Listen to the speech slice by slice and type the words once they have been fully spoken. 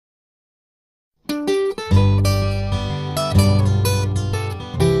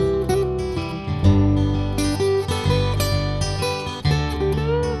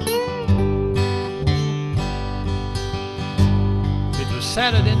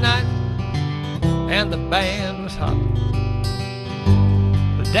Saturday night, and the band was hot.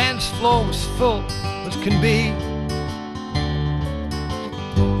 The dance floor was full as can be.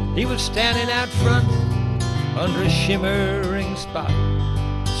 He was standing out front under a shimmering spot,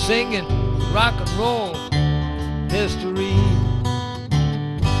 singing rock and roll history.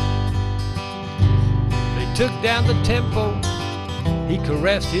 They took down the tempo, he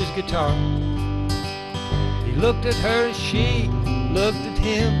caressed his guitar. He looked at her and she looked at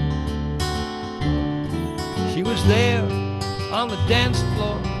him. She was there on the dance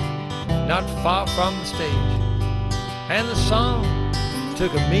floor, not far from the stage, and the song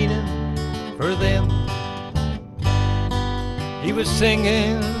took a meaning for them. He was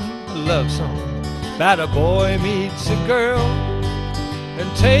singing a love song about a boy meets a girl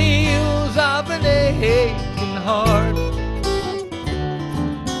and tales of an aching heart.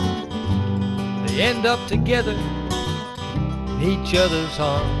 They end up together in each other's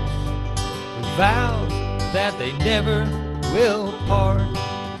arms with vows that they never will part.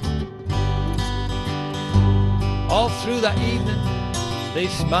 All through the evening they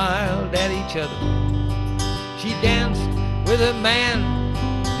smiled at each other. She danced with a man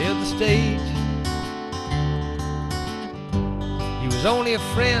near the stage. He was only a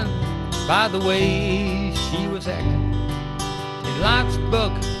friend by the way she was acting. In life's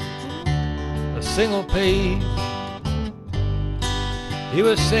book, a single page, he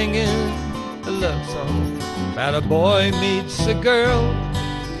was singing a love song about a boy meets a girl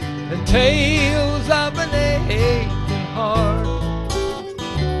and tales of an aching heart.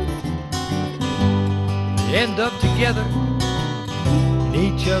 They end up together in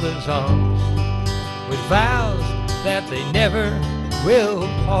each other's arms with vows that they never will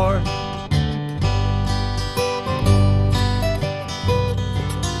part.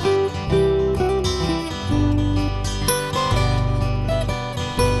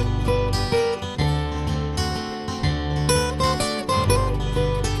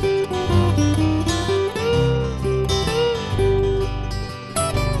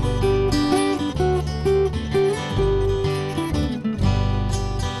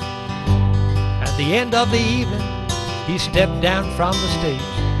 At the end of the evening, he stepped down from the stage.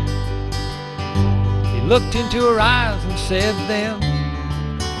 He looked into her eyes and said then,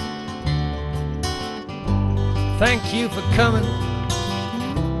 "Thank you for coming,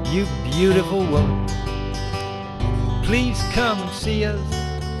 you beautiful woman. Please come and see us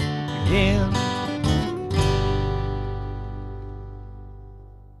again."